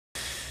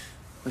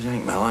What do you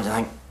think, Mel? Do you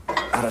think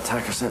our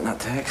attacker sent that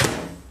text?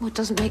 Well, it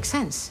doesn't make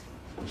sense.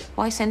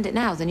 Why send it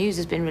now? The news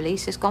has been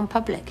released. It's gone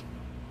public.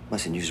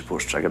 Unless the news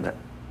reports triggered it.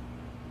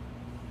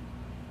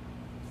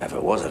 If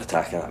it was an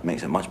attacker, that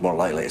makes it much more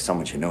likely it's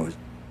someone she knows.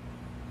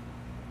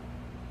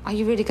 Are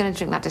you really going to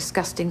drink that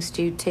disgusting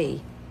stewed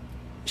tea?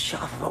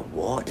 Shut up about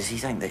what? Does he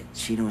think that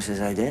she knows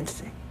his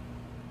identity?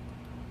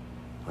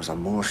 Or is there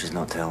more she's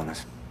not telling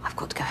us? I've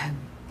got to go home.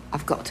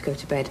 I've got to go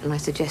to bed, and I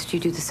suggest you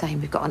do the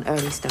same. We've got an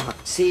early start.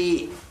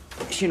 See,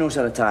 she knows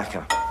her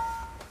attacker.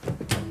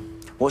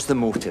 What's the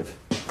motive?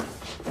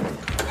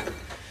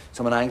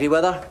 Someone angry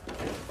with her?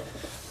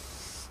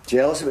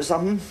 Jealous about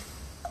something?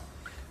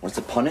 Wants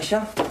to punish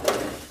her?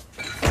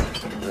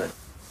 Or is it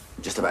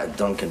just about a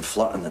drunken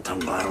flirt and the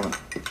turn violent?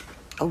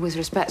 Oh, with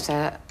respect,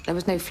 sir, there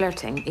was no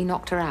flirting. He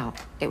knocked her out.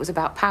 It was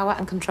about power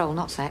and control,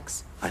 not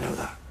sex. I know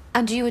that.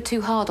 And you were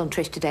too hard on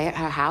Trish today at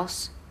her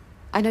house.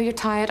 I know you're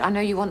tired. I know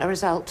you want a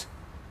result.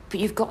 But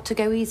you've got to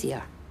go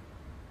easier.